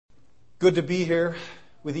Good to be here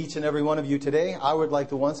with each and every one of you today. I would like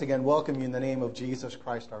to once again welcome you in the name of Jesus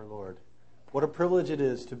Christ our Lord. What a privilege it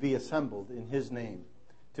is to be assembled in His name,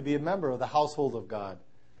 to be a member of the household of God,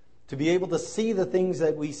 to be able to see the things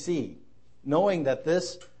that we see, knowing that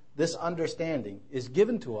this understanding is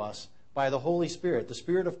given to us by the Holy Spirit, the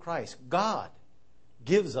Spirit of Christ. God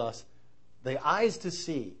gives us the eyes to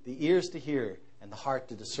see, the ears to hear, and the heart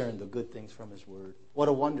to discern the good things from His Word. What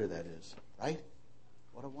a wonder that is, right?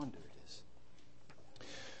 What a wonder it is.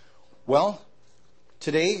 Well,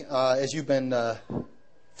 today, as you've been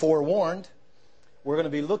forewarned, we're going to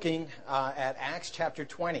be looking at Acts chapter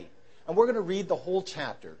 20. And we're going to read the whole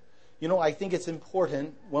chapter. You know, I think it's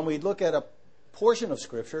important when we look at a portion of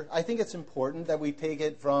Scripture, I think it's important that we take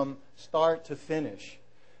it from start to finish.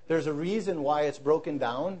 There's a reason why it's broken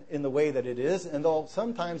down in the way that it is, and though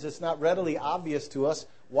sometimes it's not readily obvious to us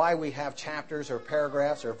why we have chapters or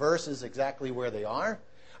paragraphs or verses exactly where they are,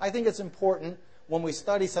 I think it's important when we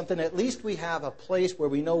study something, at least we have a place where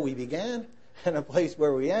we know we began and a place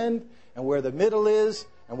where we end and where the middle is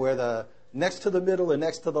and where the next to the middle and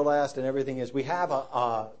next to the last and everything is. We have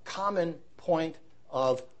a common point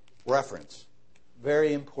of reference.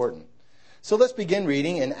 Very important. So let's begin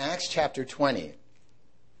reading in Acts chapter 20.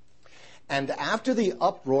 And after the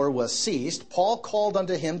uproar was ceased, Paul called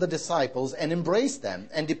unto him the disciples and embraced them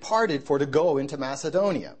and departed for to go into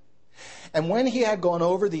Macedonia. And when he had gone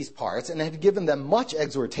over these parts and had given them much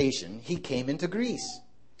exhortation, he came into Greece.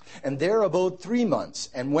 And there abode 3 months.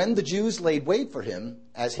 And when the Jews laid wait for him,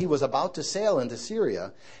 as he was about to sail into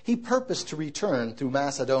Syria, he purposed to return through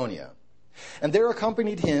Macedonia. And there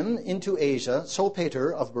accompanied him into Asia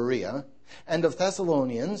Sopater of Berea, and of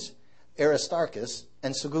Thessalonians Aristarchus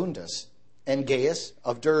and Secundus, and Gaius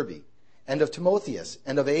of Derbe, and of Timotheus,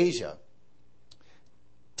 and of Asia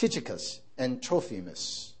Tychicus and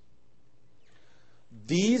Trophimus.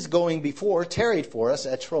 These going before tarried for us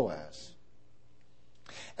at Troas.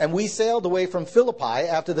 And we sailed away from Philippi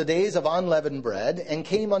after the days of unleavened bread, and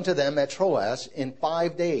came unto them at Troas in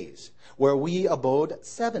 5 days, where we abode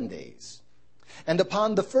 7 days. And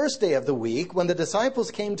upon the first day of the week, when the disciples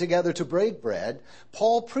came together to break bread,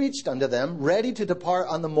 Paul preached unto them, ready to depart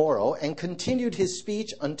on the morrow, and continued his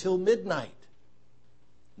speech until midnight.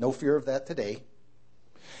 No fear of that today.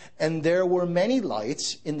 And there were many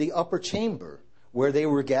lights in the upper chamber, where they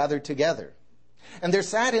were gathered together. And there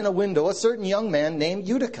sat in a window a certain young man named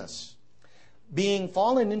Eutychus, being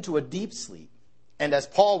fallen into a deep sleep. And as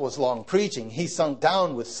Paul was long preaching, he sunk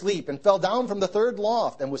down with sleep, and fell down from the 3rd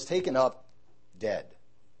loft, and was taken up dead.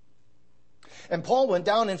 And Paul went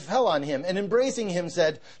down and fell on him, and embracing him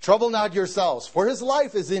said, Trouble not yourselves, for his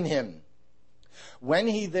life is in him. When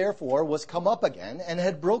he therefore was come up again, and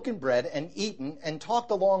had broken bread, and eaten, and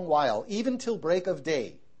talked a long while, even till break of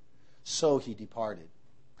day, so he departed.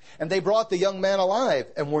 And they brought the young man alive,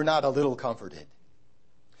 and were not a little comforted.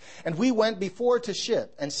 And we went before to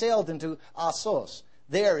ship, and sailed into Assos,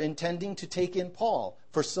 there intending to take in Paul,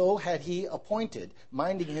 for so had he appointed,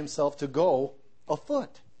 minding himself to go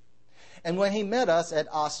afoot. And when he met us at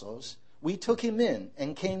Assos, we took him in,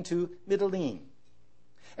 and came to Mytilene.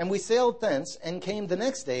 And we sailed thence, and came the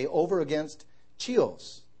next day over against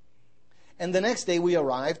Chios. And the next day we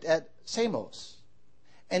arrived at Samos,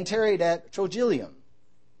 and tarried at Trogyllium.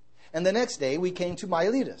 And the next day we came to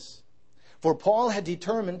Miletus. For Paul had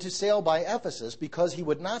determined to sail by Ephesus, because he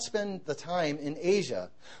would not spend the time in Asia,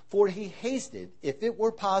 for he hasted, if it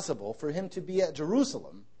were possible, for him to be at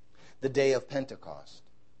Jerusalem the day of Pentecost.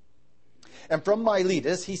 And from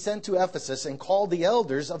Miletus he sent to Ephesus, and called the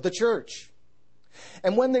elders of the church.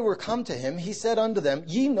 And when they were come to him, he said unto them,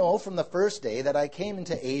 Ye know from the first day that I came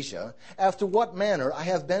into Asia, after what manner I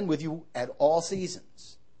have been with you at all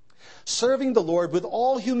seasons, serving the Lord with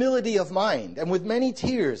all humility of mind, and with many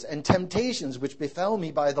tears and temptations which befell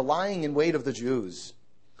me by the lying in wait of the Jews.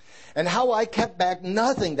 And how I kept back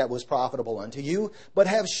nothing that was profitable unto you, but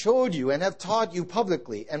have showed you and have taught you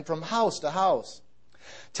publicly, and from house to house,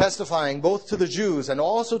 testifying both to the Jews and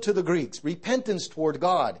also to the Greeks, repentance toward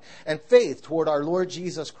God and faith toward our Lord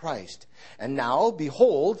Jesus Christ. And now,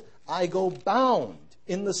 behold, I go bound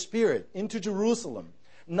in the Spirit into Jerusalem,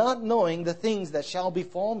 not knowing the things that shall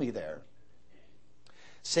befall me there,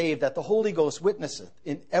 save that the Holy Ghost witnesseth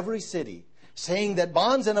in every city, saying that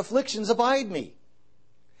bonds and afflictions abide me.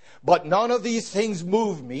 But none of these things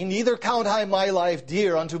move me, neither count I my life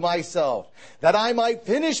dear unto myself, that I might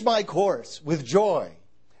finish my course with joy,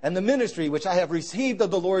 and the ministry which I have received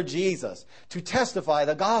of the Lord Jesus, to testify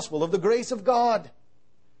the gospel of the grace of God.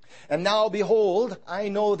 And now, behold, I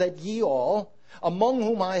know that ye all, among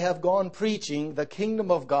whom I have gone preaching the kingdom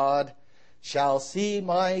of God, shall see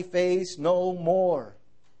my face no more.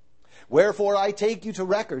 Wherefore I take you to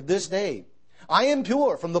record this day. I am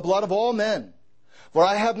pure from the blood of all men. For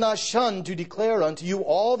I have not shunned to declare unto you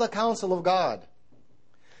all the counsel of God.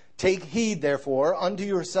 Take heed, therefore, unto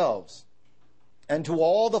yourselves, and to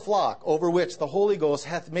all the flock over which the Holy Ghost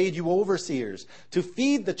hath made you overseers, to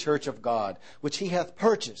feed the church of God, which he hath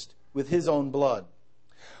purchased with his own blood.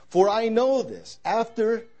 For I know this, that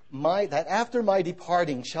after my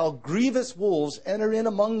departing shall grievous wolves enter in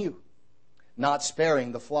among you, not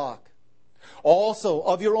sparing the flock. Also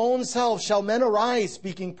of your own selves shall men arise,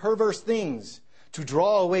 speaking perverse things, to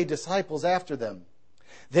draw away disciples after them.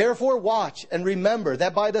 Therefore watch and remember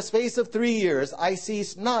that by the space of 3 years I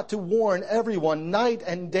cease not to warn everyone night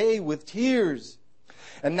and day with tears.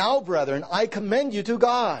 And now, brethren, I commend you to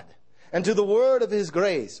God, and to the word of his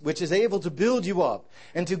grace, which is able to build you up,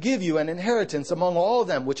 and to give you an inheritance among all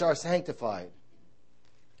them which are sanctified.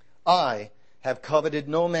 I have coveted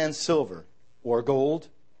no man's silver, or gold,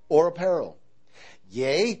 or apparel.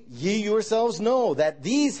 Yea, ye yourselves know that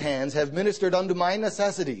these hands have ministered unto my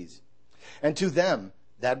necessities, and to them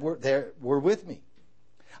that were with me.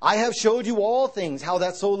 I have showed you all things, how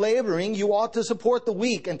that so laboring you ought to support the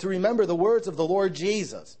weak, and to remember the words of the Lord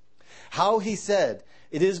Jesus, how he said,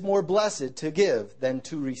 it is more blessed to give than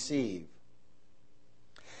to receive.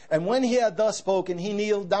 And when he had thus spoken, he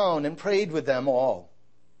kneeled down and prayed with them all.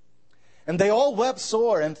 And they all wept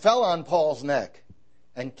sore and fell on Paul's neck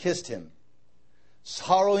and kissed him,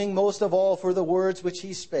 sorrowing most of all for the words which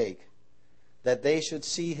he spake, that they should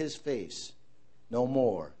see his face no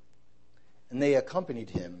more. And they accompanied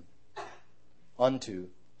him unto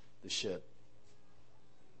the ship.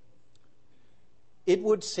 It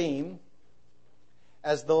would seem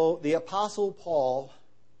as though the Apostle Paul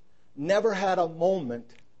never had a moment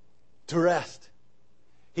to rest.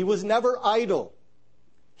 He was never idle.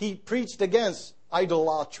 He preached against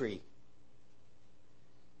idolatry.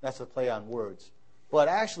 That's a play on words. But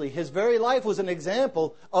actually, his very life was an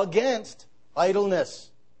example against idleness.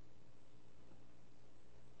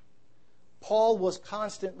 Paul was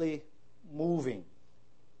constantly moving.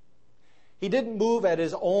 He didn't move at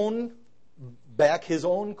his own beck, his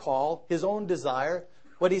own call, his own desire.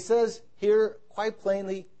 What he says here quite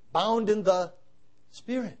plainly, bound in the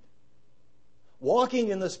Spirit. Walking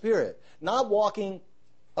in the Spirit. Not walking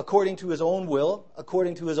according to his own will,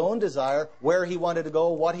 according to his own desire, where he wanted to go,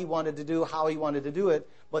 what he wanted to do, how he wanted to do it,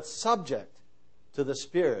 but subject to the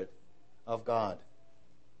Spirit of God.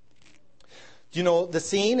 You know, the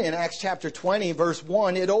scene in Acts chapter 20, verse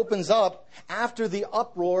 1, it opens up after the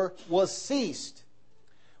uproar was ceased.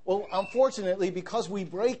 Well, unfortunately, because we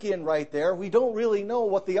break in right there, we don't really know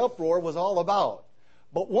what the uproar was all about.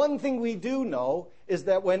 But one thing we do know is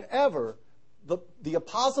that whenever the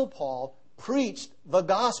Apostle Paul preached the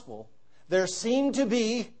gospel, there seemed to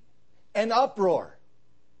be an uproar.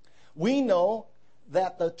 We know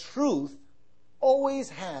that the truth always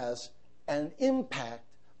has an impact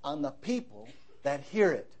on the people that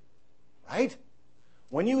hear it. Right?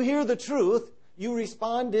 When you hear the truth, you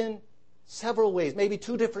respond in several ways, maybe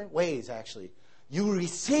 2 different ways actually. You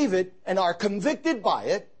receive it and are convicted by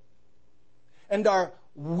it and are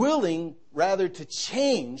willing rather to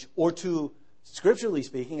change or to, scripturally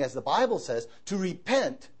speaking, as the Bible says, to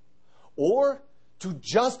repent or to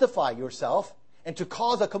justify yourself and to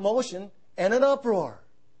cause a commotion and an uproar.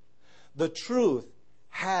 The truth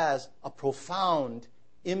has a profound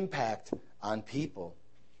impact on people.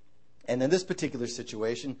 And in this particular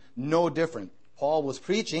situation, no different. Paul was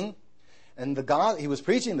preaching, and he was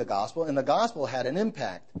preaching the gospel, and the gospel had an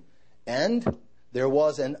impact. And there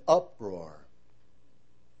was an uproar.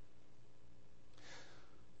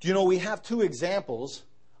 Do you know, we have 2 examples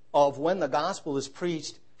of when the gospel is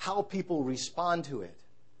preached, how people respond to it.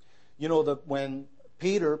 You know, when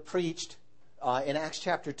Peter preached in Acts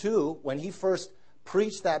chapter 2, when he first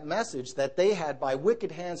preached that message that they had by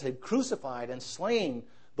wicked hands had crucified and slain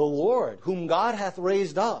the Lord, whom God hath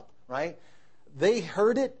raised up, right? They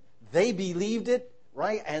heard it, they believed it,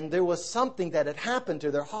 right? And there was something that had happened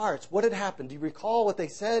to their hearts. What had happened? Do you recall what they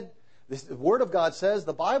said? The Word of God says,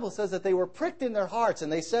 the Bible says that they were pricked in their hearts,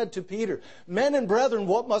 and they said to Peter, men and brethren,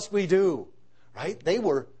 what must we do? Right? They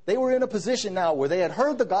were in a position now where they had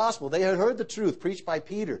heard the gospel, they had heard the truth preached by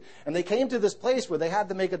Peter, and they came to this place where they had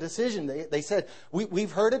to make a decision. They said,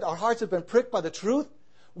 we've heard it, our hearts have been pricked by the truth,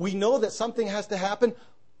 we know that something has to happen,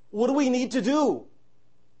 what do we need to do?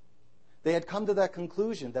 They had come to that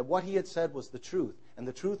conclusion that what he had said was the truth, and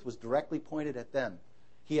the truth was directly pointed at them.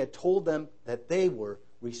 He had told them that they were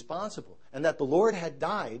responsible, and that the Lord had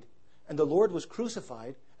died, and the Lord was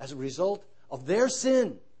crucified as a result of their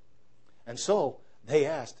sin. And so they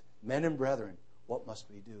asked, men and brethren, what must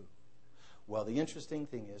we do? Well, the interesting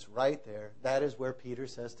thing is, right there, that is where Peter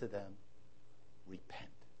says to them, repent.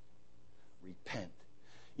 Repent.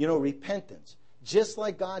 You know, repentance, just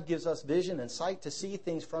like God gives us vision and sight to see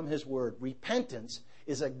things from His Word, repentance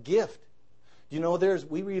is a gift. You know,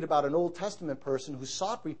 we read about an Old Testament person who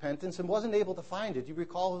sought repentance and wasn't able to find it. Do you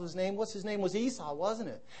recall his name? What's his name? Was Esau, wasn't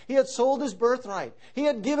it? He had sold his birthright. He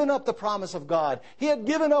had given up the promise of God. He had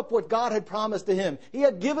given up what God had promised to him. He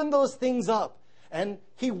had given those things up, and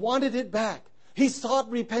he wanted it back. He sought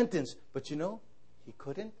repentance, but you know, he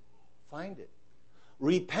couldn't find it.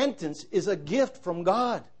 Repentance is a gift from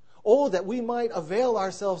God. Oh, that we might avail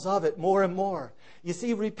ourselves of it more and more. You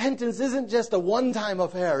see, repentance isn't just a one-time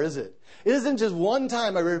affair, is it? It isn't just one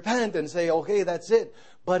time I repent and say, okay, that's it.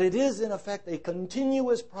 But it is, in effect, a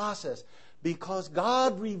continuous process because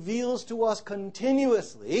God reveals to us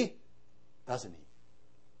continuously, doesn't He?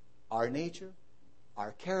 Our nature,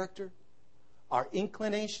 our character, our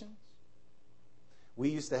inclinations. We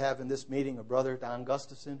used to have in this meeting a brother, Don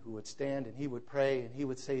Gustafson, who would stand and he would pray and he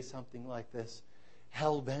would say something like this: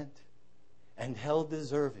 hell-bent and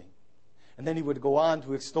hell-deserving. And then he would go on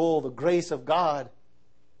to extol the grace of God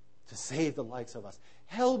to save the likes of us.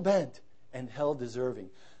 Hell-bent and hell-deserving.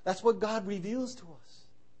 That's what God reveals to us.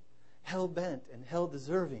 Hell-bent and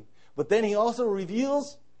hell-deserving. But then He also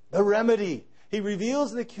reveals the remedy. He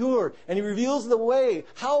reveals the cure. And He reveals the way.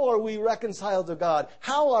 How are we reconciled to God?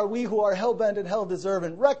 How are we who are hell-bent and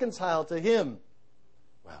hell-deserving reconciled to Him?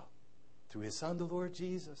 Well, through His Son, the Lord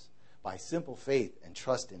Jesus, by simple faith and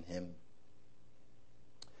trust in Him.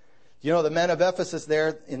 You know, the men of Ephesus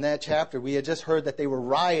there in that chapter, we had just heard that they were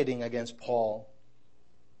rioting against Paul.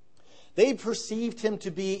 They perceived him to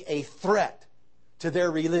be a threat to their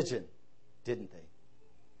religion, didn't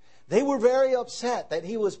they? They were very upset that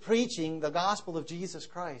he was preaching the gospel of Jesus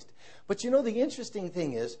Christ. But you know, the interesting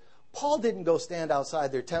thing is, Paul didn't go stand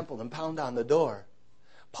outside their temple and pound on the door.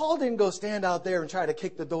 Paul didn't go stand out there and try to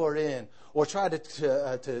kick the door in or try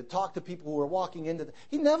to talk to people who were walking into the...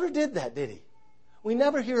 He never did that, did he? We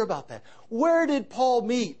never hear about that. Where did Paul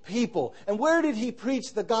meet people? And where did he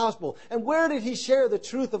preach the gospel? And where did he share the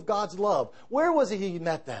truth of God's love? Where was he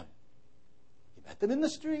met them? He met them in the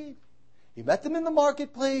street. He met them in the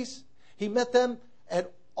marketplace. He met them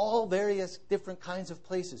at all various different kinds of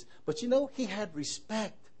places. But you know, he had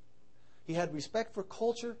respect. He had respect for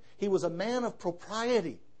culture. He was a man of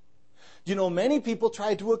propriety. You know, many people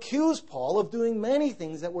tried to accuse Paul of doing many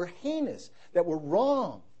things that were heinous, that were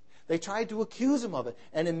wrong. They tried to accuse him of it.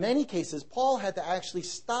 And in many cases, Paul had to actually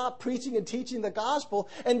stop preaching and teaching the gospel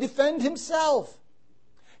and defend himself.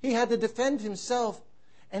 He had to defend himself.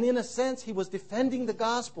 And in a sense, he was defending the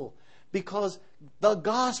gospel because the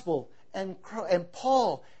gospel and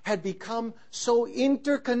Paul had become so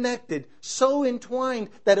interconnected, so entwined,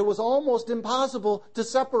 that it was almost impossible to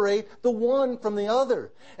separate the one from the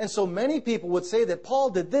other. And so many people would say that Paul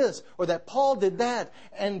did this or that Paul did that.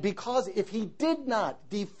 And because if he did not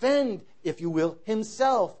defend, if you will,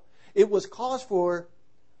 himself, it was cause for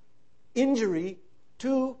injury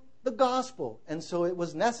to the gospel. And so it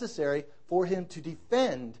was necessary for him to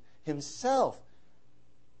defend himself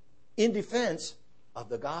in defense of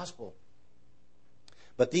the gospel.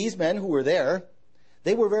 But these men who were there,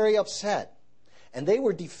 they were very upset. And they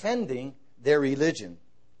were defending their religion.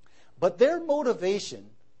 But their motivation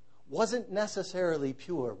wasn't necessarily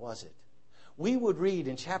pure, was it? We would read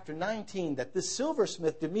in chapter 19 that this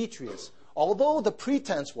silversmith Demetrius, although the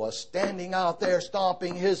pretense was standing out there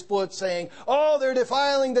stomping his foot saying, oh, they're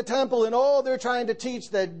defiling the temple and oh, they're trying to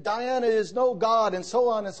teach that Diana is no god and so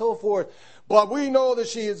on and so forth. But we know that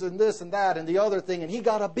she is in this and that and the other thing. And he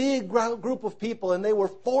got a big group of people and they were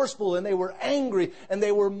forceful and they were angry and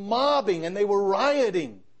they were mobbing and they were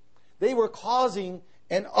rioting. They were causing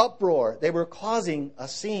an uproar. They were causing a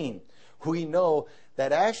scene. We know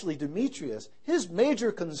that actually Demetrius, his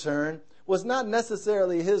major concern was not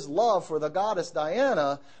necessarily his love for the goddess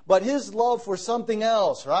Diana, but his love for something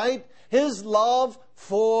else, right? His love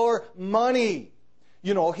for money.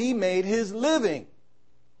 You know, he made his living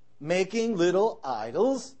making little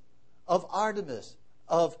idols of Artemis,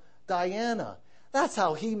 of Diana. That's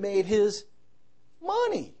how he made his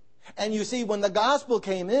money. And you see, when the gospel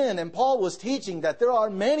came in and Paul was teaching that there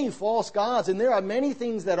are many false gods and there are many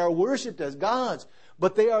things that are worshipped as gods,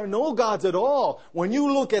 but they are no gods at all. When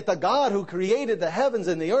you look at the God who created the heavens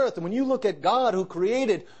and the earth, and when you look at God who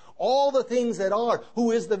created all the things that are,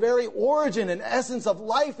 who is the very origin and essence of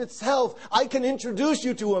life itself, I can introduce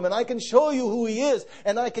you to Him and I can show you who He is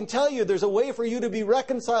and I can tell you there's a way for you to be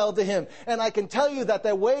reconciled to Him and I can tell you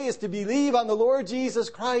that way is to believe on the Lord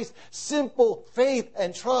Jesus Christ, simple faith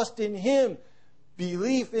and trust in Him,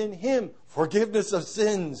 belief in Him, forgiveness of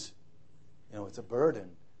sins. It's a burden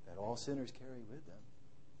that all sinners carry with them.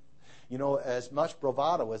 As much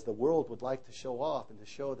bravado as the world would like to show off and to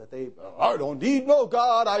show that I don't need no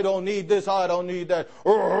God, I don't need this, I don't need that.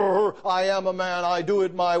 I am a man, I do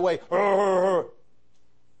it my way. There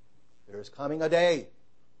is coming a day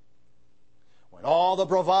when all the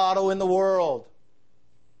bravado in the world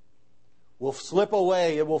will slip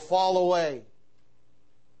away, it will fall away.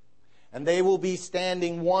 And they will be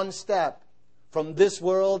standing one step from this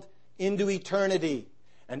world into eternity.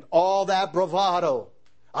 And all that bravado,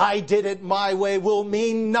 I did it my way, will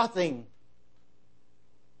mean nothing.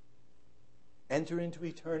 Enter into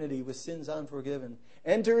eternity with sins unforgiven.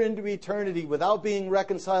 Enter into eternity without being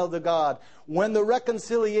reconciled to God. When the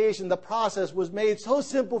reconciliation, the process was made so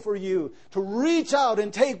simple for you to reach out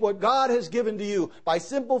and take what God has given to you by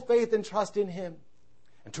simple faith and trust in Him.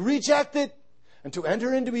 And to reject it and to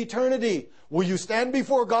enter into eternity, will you stand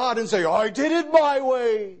before God and say, I did it my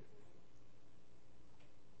way?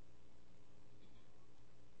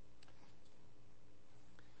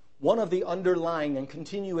 One of the underlying and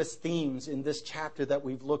continuous themes in this chapter that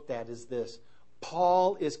we've looked at is this.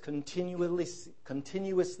 Paul is continuously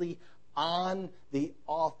on the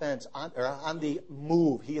offense, on the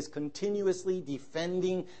move. He is continuously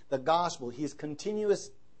defending the gospel. He is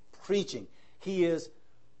continuous preaching. He is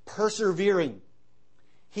persevering.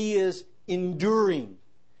 He is enduring.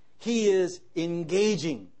 He is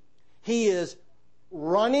engaging. He is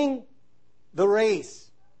running the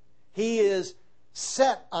race. He is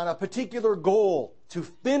set on a particular goal to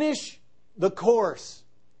finish the course.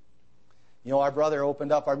 Our brother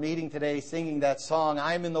opened up our meeting today singing that song,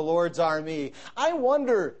 I'm in the Lord's army. I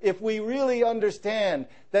wonder if we really understand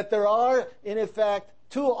that there are, in effect,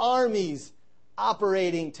 two armies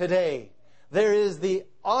operating today. There is the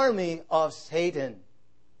army of Satan.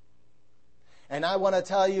 And I want to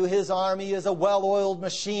tell you, his army is a well-oiled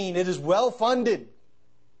machine. It is well-funded,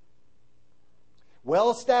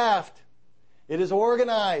 well-staffed. It is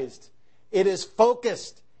organized. It is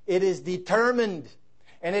focused. It is determined.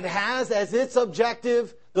 And it has as its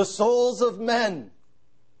objective the souls of men.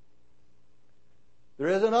 There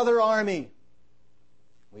is another army.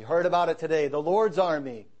 We heard about it today, the Lord's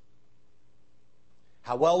army.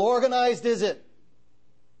 How well organized is it?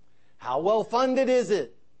 How well funded is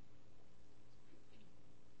it?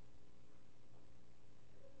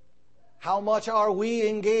 How much are we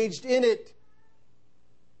engaged in it?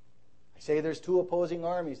 I say there's two opposing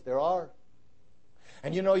armies. There are.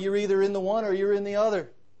 And you're either in the one or you're in the other.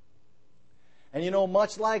 And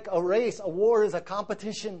much like a race, a war is a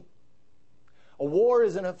competition. A war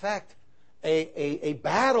is in effect a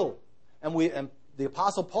battle. And the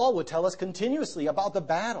Apostle Paul would tell us continuously about the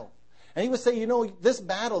battle. And he would say, this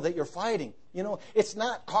battle that you're fighting, it's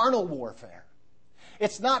not carnal warfare.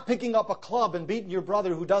 It's not picking up a club and beating your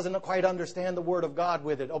brother who doesn't quite understand the Word of God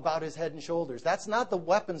with it about his head and shoulders. That's not the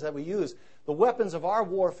weapons that we use. The weapons of our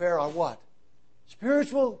warfare are what?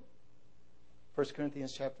 Spiritual. 1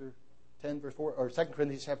 Corinthians chapter 10 verse 4, or 2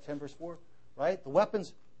 Corinthians chapter 10 verse 4, right? The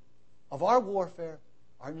weapons of our warfare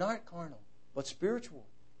are not carnal, but spiritual,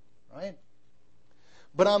 right?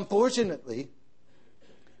 But unfortunately,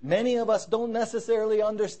 many of us don't necessarily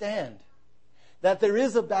understand that there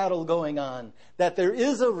is a battle going on, that there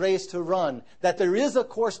is a race to run, that there is a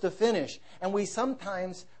course to finish. And we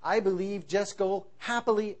sometimes, I believe, just go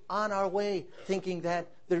happily on our way thinking that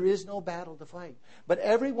there is no battle to fight. But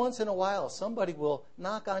every once in a while, somebody will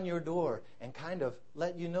knock on your door and kind of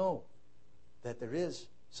let you know that there is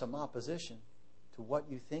some opposition to what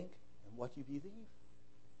you think and what you believe.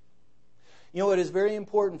 It is very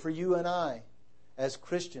important for you and I, as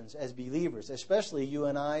Christians, as believers, especially you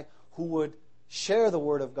and I who would share the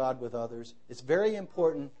Word of God with others. It's very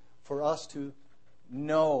important for us to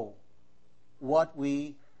know what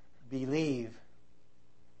we believe.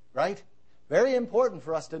 Right? Very important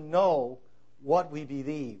for us to know what we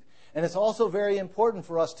believe. And it's also very important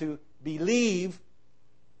for us to believe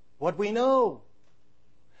what we know.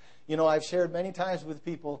 I've shared many times with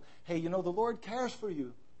people, hey, the Lord cares for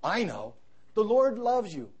you. I know. The Lord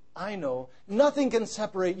loves you. I know. Nothing can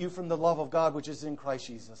separate you from the love of God which is in Christ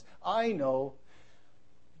Jesus. I know.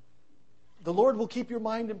 The Lord will keep your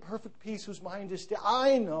mind in perfect peace whose mind is still.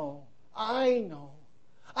 I know. I know.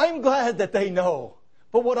 I'm glad that they know.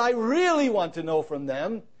 But what I really want to know from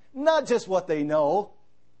them, not just what they know,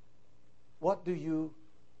 what do you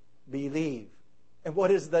believe? And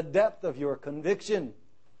what is the depth of your conviction?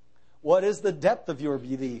 What is the depth of your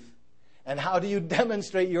belief? And how do you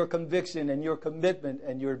demonstrate your conviction and your commitment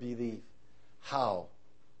and your belief? How?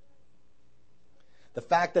 The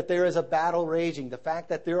fact that there is a battle raging, the fact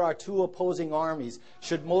that there are two opposing armies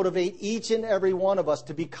should motivate each and every one of us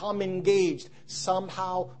to become engaged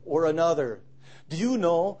somehow or another. Do you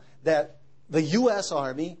know that the U.S.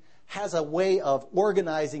 Army has a way of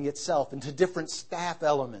organizing itself into different staff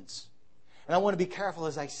elements? And I want to be careful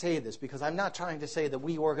as I say this, because I'm not trying to say that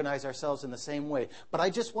we organize ourselves in the same way. But I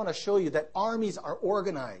just want to show you that armies are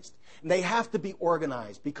organized. And they have to be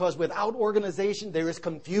organized, because without organization, there is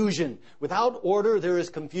confusion. Without order, there is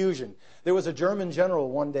confusion. There was a German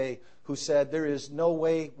general one day who said, there is no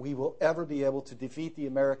way we will ever be able to defeat the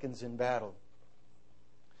Americans in battle.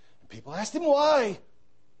 And people asked him why.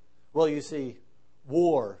 Well, you see,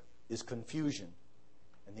 war is confusion.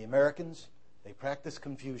 And the Americans, they practice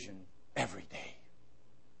confusion every day.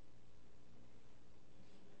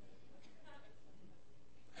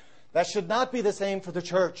 That should not be the same for the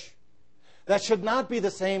church. That should not be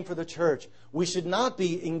the same for the church. We should not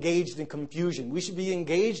be engaged in confusion. We should be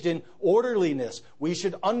engaged in orderliness. We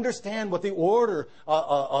should understand what the order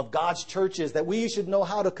of God's church is, that we should know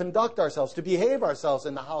how to conduct ourselves, to behave ourselves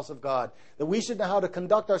in the house of God, that we should know how to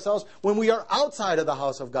conduct ourselves when we are outside of the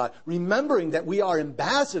house of God, remembering that we are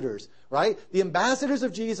ambassadors, right? The ambassadors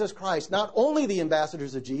of Jesus Christ, not only the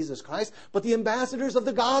ambassadors of Jesus Christ, but the ambassadors of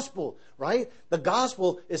the gospel, right? The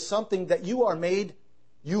gospel is something that you are made,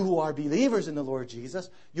 you who are believers in the Lord Jesus,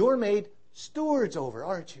 you're made stewards over,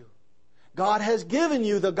 aren't you? God has given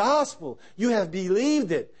you the gospel. You have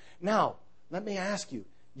believed it. Now, let me ask you,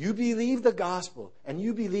 you believe the gospel, and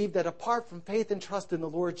you believe that apart from faith and trust in the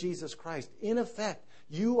Lord Jesus Christ, in effect,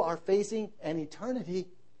 you are facing an eternity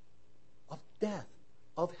of death,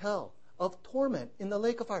 of hell, of torment in the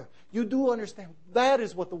lake of fire. You do understand. That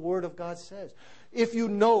is what the Word of God says. If you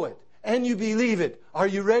know it and you believe it, are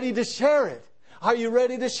you ready to share it? Are you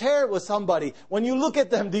ready to share it with somebody? When you look at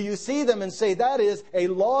them, do you see them and say, that is a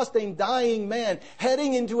lost and dying man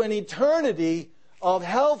heading into an eternity of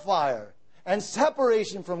hellfire and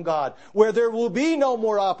separation from God, where there will be no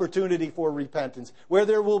more opportunity for repentance, where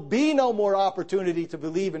there will be no more opportunity to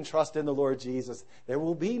believe and trust in the Lord Jesus? There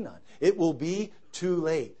will be none. It will be too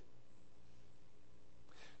late.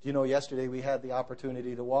 You know, yesterday we had the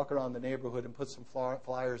opportunity to walk around the neighborhood and put some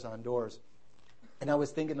flyers on doors. And I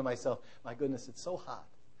was thinking to myself, my goodness, it's so hot.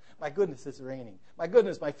 My goodness, it's raining. My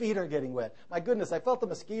goodness, my feet are getting wet. My goodness, I felt a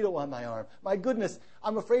mosquito on my arm. My goodness,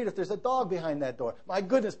 I'm afraid if there's a dog behind that door. My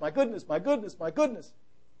goodness, my goodness, my goodness, my goodness.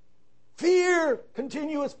 Fear,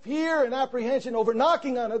 continuous fear and apprehension over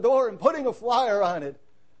knocking on a door and putting a flyer on it.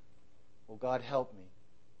 Oh, God, help me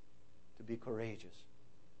to be courageous.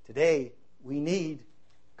 Today, we need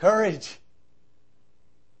courage.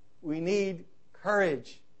 We need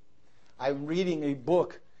courage. I'm reading a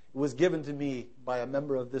book. It was given to me by a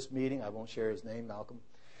member of this meeting. I won't share his name, Malcolm.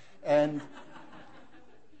 And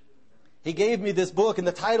he gave me this book, and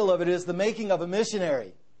the title of it is The Making of a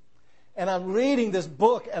Missionary. And I'm reading this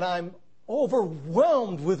book, and I'm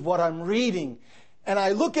overwhelmed with what I'm reading. And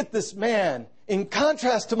I look at this man, in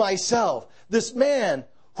contrast to myself, this man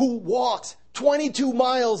who walks 22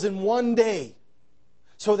 miles in one day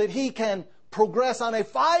so that he can progress on a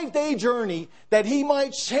 5-day journey that he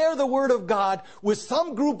might share the Word of God with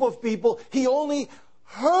some group of people he only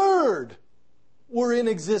heard were in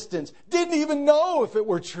existence, didn't even know if it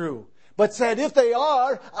were true, but said, if they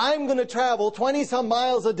are, I'm going to travel 20-some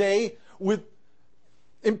miles a day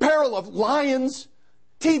in peril of lions,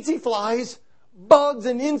 tsetse flies, bugs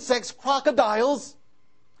and insects, crocodiles,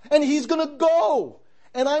 and he's going to go.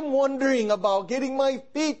 And I'm wondering about getting my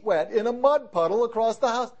feet wet in a mud puddle across the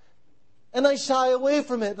house. And I shy away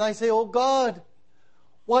from it, and I say, oh God,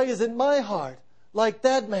 why isn't my heart like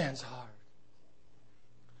that man's heart?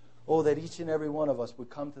 Oh, that each and every one of us would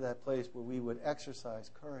come to that place where we would exercise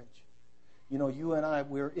courage. You know, you and I,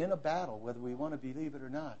 we're in a battle, whether we want to believe it or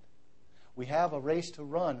not. We have a race to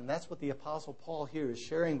run, and that's what the Apostle Paul here is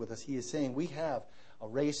sharing with us. He is saying we have a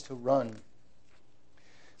race to run.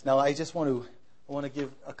 Now, I want to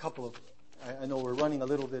give a couple of, I know we're running a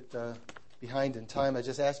little bit behind in time. I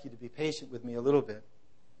just ask you to be patient with me a little bit.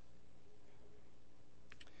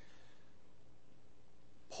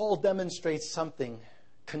 Paul demonstrates something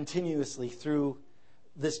continuously through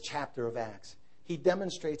this chapter of Acts. He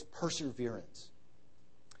demonstrates perseverance.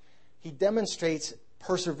 He demonstrates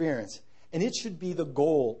perseverance. And it should be the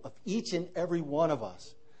goal of each and every one of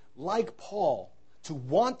us, like Paul, to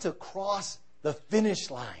want to cross the finish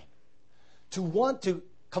line, to want to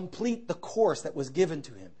complete the course that was given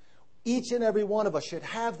to him. Each and every one of us should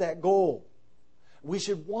have that goal. We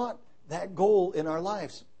should want that goal in our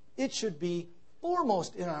lives. It should be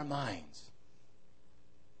foremost in our minds.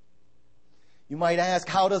 You might ask,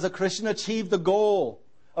 how does a Christian achieve the goal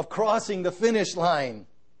of crossing the finish line.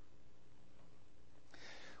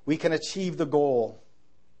 We can achieve the goal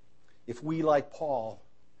if we, like Paul,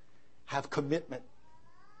 have commitment.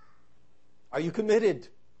 Are you committed?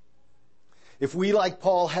 If we, like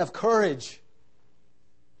Paul, have courage.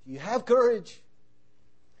 Do you have courage?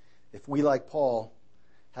 If we, like Paul,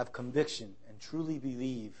 have conviction and truly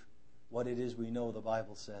believe what it is we know the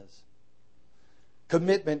Bible says.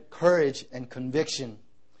 Commitment, courage, and conviction.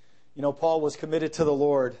 You know, Paul was committed to the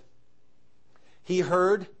Lord. He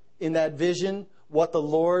heard in that vision what the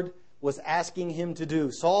Lord was asking him to do.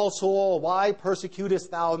 Saul, Saul, why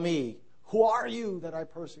persecutest thou me? Who are you that I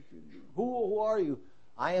persecute you? Who are you?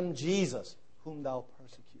 I am Jesus, whom thou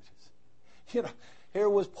persecutest. You know, here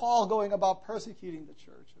was Paul going about persecuting the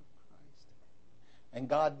church of Christ. And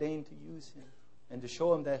God deigned to use him and to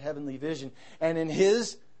show him that heavenly vision. And in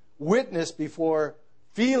his witness before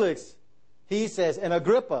Felix, he says, and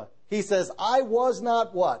Agrippa, he says, I was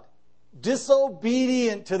not what?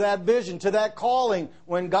 Disobedient to that vision, to that calling.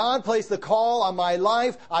 When God placed the call on my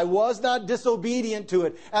life, I was not disobedient to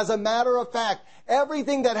it. As a matter of fact,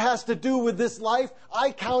 everything that has to do with this life,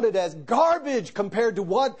 I count it as garbage compared to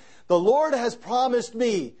what the Lord has promised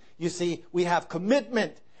me. You see, we have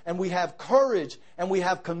commitment, and we have courage, and we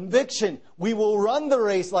have conviction. We will run the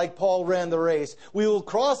race like Paul ran the race. We will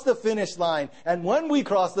cross the finish line. And when we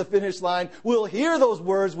cross the finish line, we'll hear those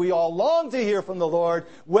words we all long to hear from the Lord.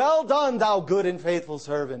 Well done, thou good and faithful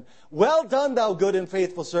servant. Well done, thou good and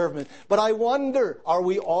faithful servant. But I wonder, are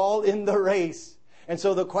we all in the race? And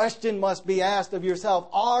so the question must be asked of yourself,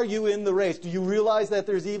 are you in the race? Do you realize that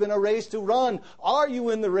there's even a race to run? Are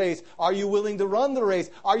you in the race? Are you willing to run the race?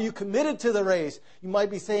 Are you committed to the race? You might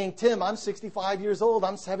be saying, Tim, I'm 65 years old.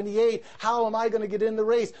 I'm 78. How am I going to get in the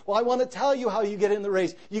race? Well, I want to tell you how you get in the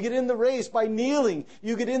race. You get in the race by kneeling.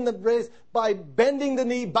 You get in the race by bending the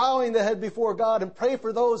knee, bowing the head before God, and pray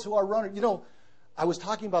for those who are running. You know, I was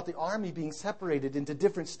talking about the army being separated into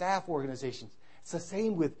different staff organizations. It's the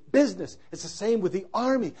same with business. It's the same with the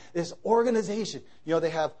army. This organization. You know, they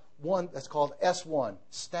have one that's called S1,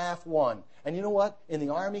 Staff 1. And you know what? In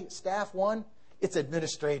the army, Staff 1, it's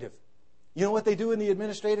administrative. You know what they do in the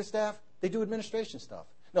administrative staff? They do administration stuff.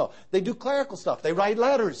 No, they do clerical stuff. They write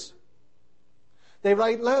letters. They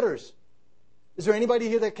write letters. Is there anybody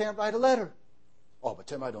here that can't write a letter? Oh, but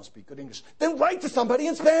Tim, I don't speak good English. Then write to somebody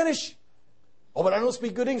in Spanish. Oh, but I don't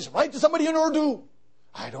speak good English. Write to somebody in Urdu.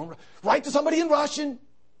 I don't. Write to somebody in Russian.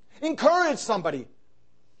 Encourage somebody.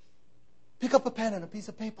 Pick up a pen and a piece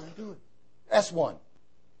of paper and do it. S1.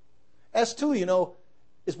 S2, you know,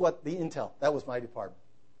 is what the intel. That was my department.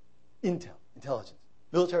 Intel, intelligence,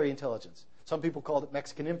 military intelligence. Some people called it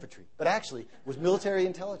Mexican infantry, but actually it was military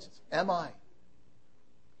intelligence, MI.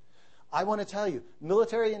 I want to tell you,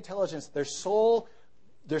 military intelligence, their sole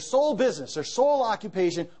business, their sole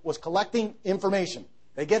occupation was collecting information.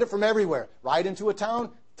 They get it from everywhere. Right into a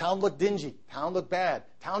town. Town looked dingy. Town looked bad.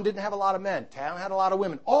 Town didn't have a lot of men. Town had a lot of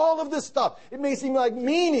women. All of this stuff. It may seem like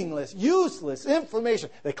meaningless, useless information.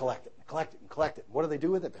 They collect it and collect it and collect it. What do they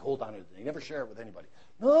do with it? They hold on to it. They never share it with anybody.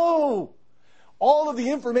 No. All of the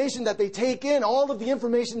information that they take in, all of the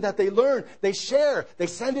information that they learn, they share. They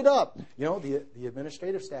send it up. You know, the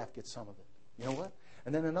administrative staff gets some of it. You know what?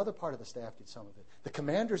 And then another part of the staff gets some of it. The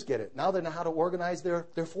commanders get it. Now they know how to organize their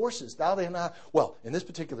forces. Now they know. Well, in this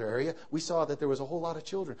particular area, we saw that there was a whole lot of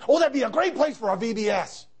children. Oh, that'd be a great place for a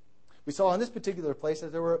VBS. We saw in this particular place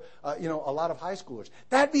that there were, a lot of high schoolers.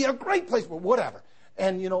 That'd be a great place for whatever.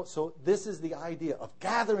 And, so this is the idea of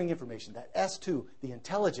gathering information, that S2, the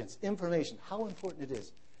intelligence, information, how important it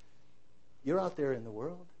is. You're out there in the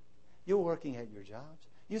world. You're working at your jobs.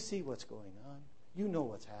 You see what's going on. You know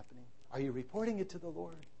what's happening. Are you reporting it to the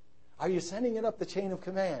Lord? Are you sending it up the chain of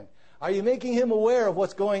command? Are you making him aware of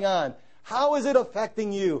what's going on? How is it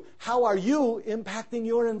affecting you? How are you impacting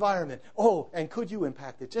your environment? Oh, and could you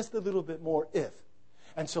impact it just a little bit more if?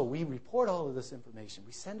 And so we report all of this information.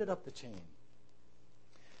 We send it up the chain.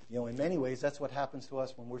 In many ways, that's what happens to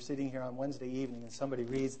us when we're sitting here on Wednesday evening and somebody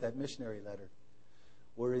reads that missionary letter.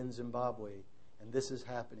 We're in Zimbabwe, and this is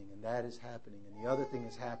happening, and that is happening, and the other thing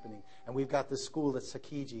is happening. And we've got this school at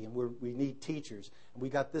Sakiji, and we need teachers, and we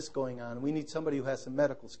got this going on, and we need somebody who has some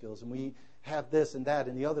medical skills, and we have this and that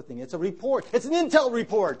and the other thing. It's a report. It's an intel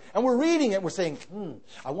report. And we're reading it, and we're saying,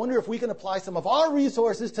 I wonder if we can apply some of our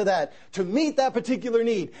resources to that to meet that particular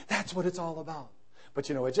need. That's what it's all about. But,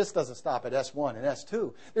 it just doesn't stop at S1 and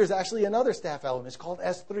S2. There's actually another staff element. It's called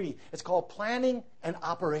S3. It's called planning and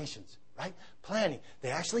operations, right? Planning. They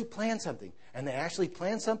actually plan something. And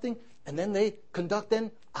then they conduct an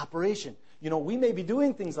operation. We may be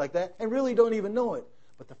doing things like that and really don't even know it.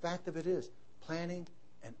 But the fact of it is, planning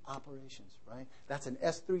and operations, right? That's an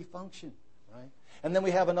S3 function, right? And then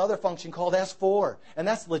we have another function called S4, and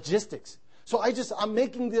that's logistics. So I'm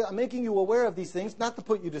making you aware of these things, not to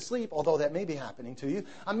put you to sleep, although that may be happening to you.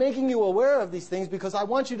 I'm making you aware of these things because I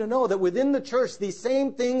want you to know that within the church, these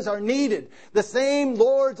same things are needed. The same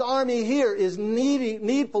Lord's army here is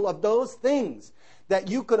needful of those things, that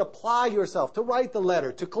you could apply yourself to write the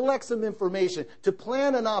letter, to collect some information, to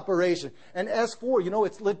plan an operation. And S4,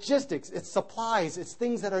 it's logistics, it's supplies, it's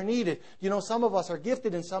things that are needed. Some of us are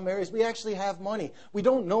gifted in some areas. We actually have money. We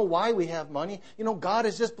don't know why we have money. God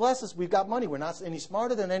has just blessed us. We've got money. We're not any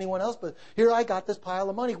smarter than anyone else, but here I got this pile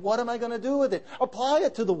of money. What am I going to do with it? Apply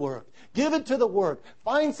it to the work. Give it to the work.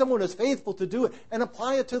 Find someone who's faithful to do it and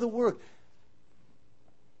apply it to the work.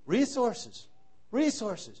 Resources.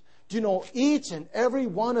 Do you know each and every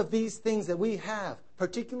one of these things that we have,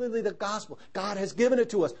 particularly the gospel, God has given it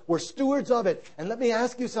to us. We're stewards of it. And let me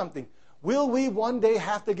ask you something. Will we one day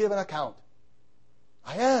have to give an account?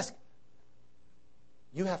 I ask.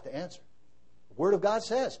 You have to answer. The Word of God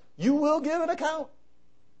says you will give an account.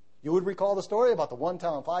 You would recall the story about the 1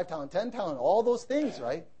 talent, 5 talent, 10 talent, all those things,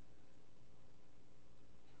 right?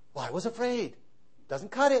 Well, I was afraid.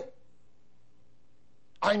 Doesn't cut it.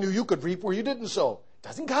 I knew you could reap where you didn't sow.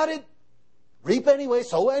 Doesn't cut it. Reap anyway,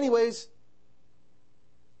 sow anyways.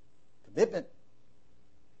 Commitment,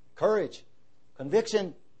 courage,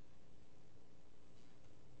 conviction.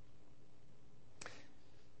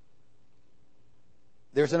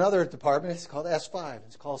 There's another department, it's called S5.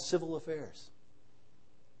 It's called Civil Affairs.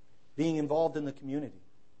 Being involved in the community.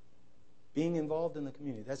 Being involved in the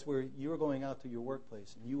community. That's where you're going out to your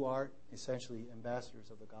workplace, and you are essentially ambassadors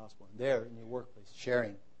of the gospel. And there in your workplace,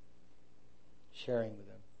 sharing with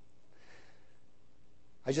them.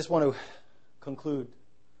 I just want to conclude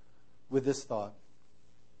with this thought,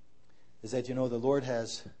 is that, the Lord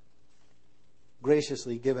has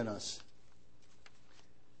graciously given us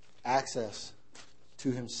access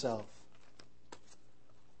to Himself.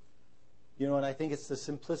 And I think it's the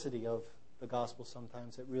simplicity of the gospel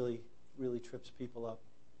sometimes that really, really trips people up.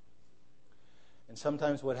 And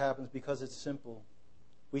sometimes what happens, because it's simple,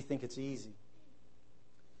 we think it's easy.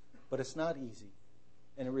 But it's not easy.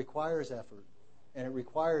 And it requires effort. And it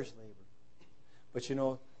requires labor. But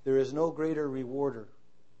there is no greater rewarder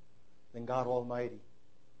than God Almighty.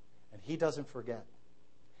 And He doesn't forget.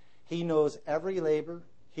 He knows every labor.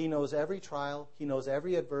 He knows every trial. He knows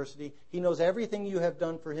every adversity. He knows everything you have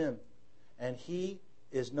done for Him. And He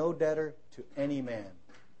is no debtor to any man.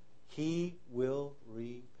 He will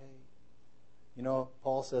repay.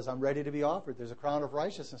 Paul says, I'm ready to be offered. There's a crown of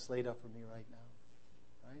righteousness laid up for me right now.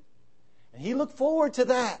 And he looked forward to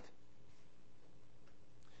that.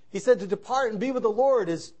 He said to depart and be with the Lord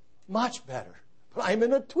is much better. But I'm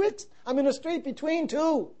in a strait between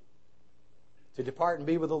two. To depart and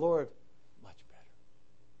be with the Lord, much better.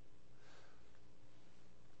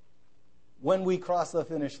 When we cross the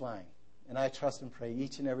finish line, and I trust and pray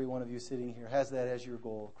each and every one of you sitting here has that as your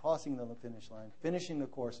goal, crossing the finish line, finishing the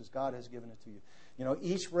course as God has given it to you.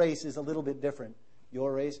 Each race is a little bit different.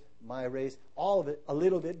 Your race, my race, all of it a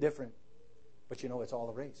little bit different. But it's all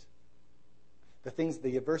a race.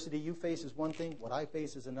 The adversity you face is one thing, what I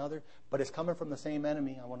face is another, but it's coming from the same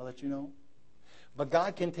enemy, I want to let you know. But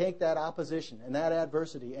God can take that opposition and that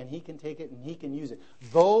adversity, and He can take it and He can use it.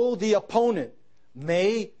 Though the opponent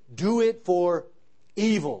may do it for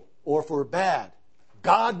evil or for bad,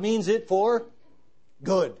 God means it for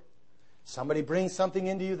good. Somebody brings something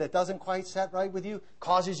into you that doesn't quite set right with you,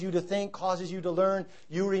 causes you to think, causes you to learn.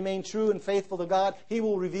 You remain true and faithful to God. He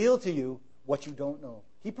will reveal to you what you don't know.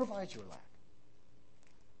 He provides your lack.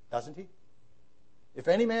 Doesn't He? If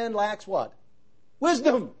any man lacks what?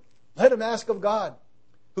 Wisdom. Let him ask of God,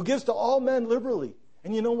 who gives to all men liberally.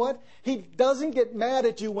 And you know what? He doesn't get mad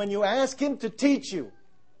at you when you ask Him to teach you.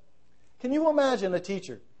 Can you imagine a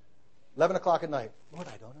teacher, 11 o'clock at night? Lord,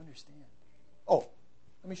 I don't understand. Oh,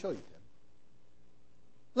 let me show you, Tim.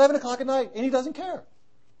 11 o'clock at night, and he doesn't care.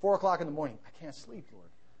 4 o'clock in the morning, I can't sleep, Lord.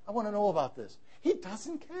 I want to know about this. He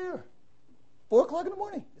doesn't care. 4 o'clock in the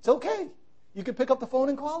morning, it's okay. You can pick up the phone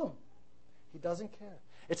and call him. He doesn't care.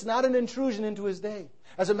 It's not an intrusion into his day.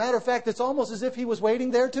 As a matter of fact, it's almost as if he was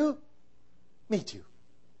waiting there to meet you.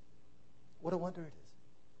 What a wonder it is.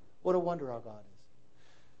 What a wonder our God is.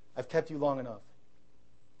 I've kept you long enough.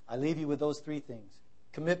 I leave you with those three things.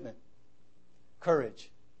 Commitment,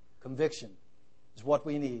 courage, conviction is what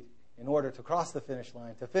we need in order to cross the finish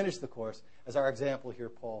line, to finish the course, as our example here,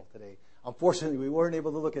 Paul, today. Unfortunately, we weren't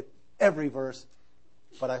able to look at every verse,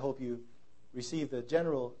 but I hope you received the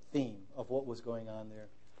general theme of what was going on there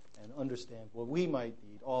and understand what we might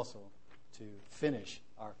need also to finish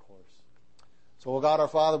our course. So, O God our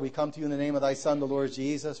Father, we come to you in the name of thy Son, the Lord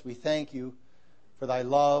Jesus. We thank you for thy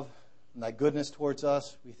love and thy goodness towards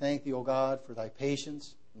us. We thank thee, O God, for thy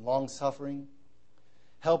patience and long-suffering.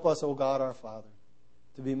 Help us, O God our Father,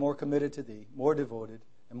 to be more committed to thee, more devoted,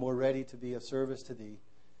 and more ready to be of service to thee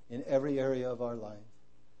in every area of our life.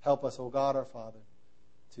 Help us, O God our Father,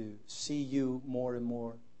 to see you more and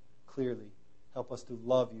more clearly. Help us to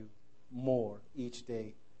love you more each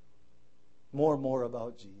day, more and more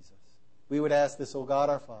about Jesus. We would ask this, O God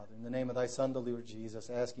our Father, in the name of thy Son, the Lord Jesus,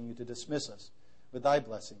 asking you to dismiss us with thy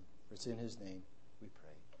blessing. For it's in his name.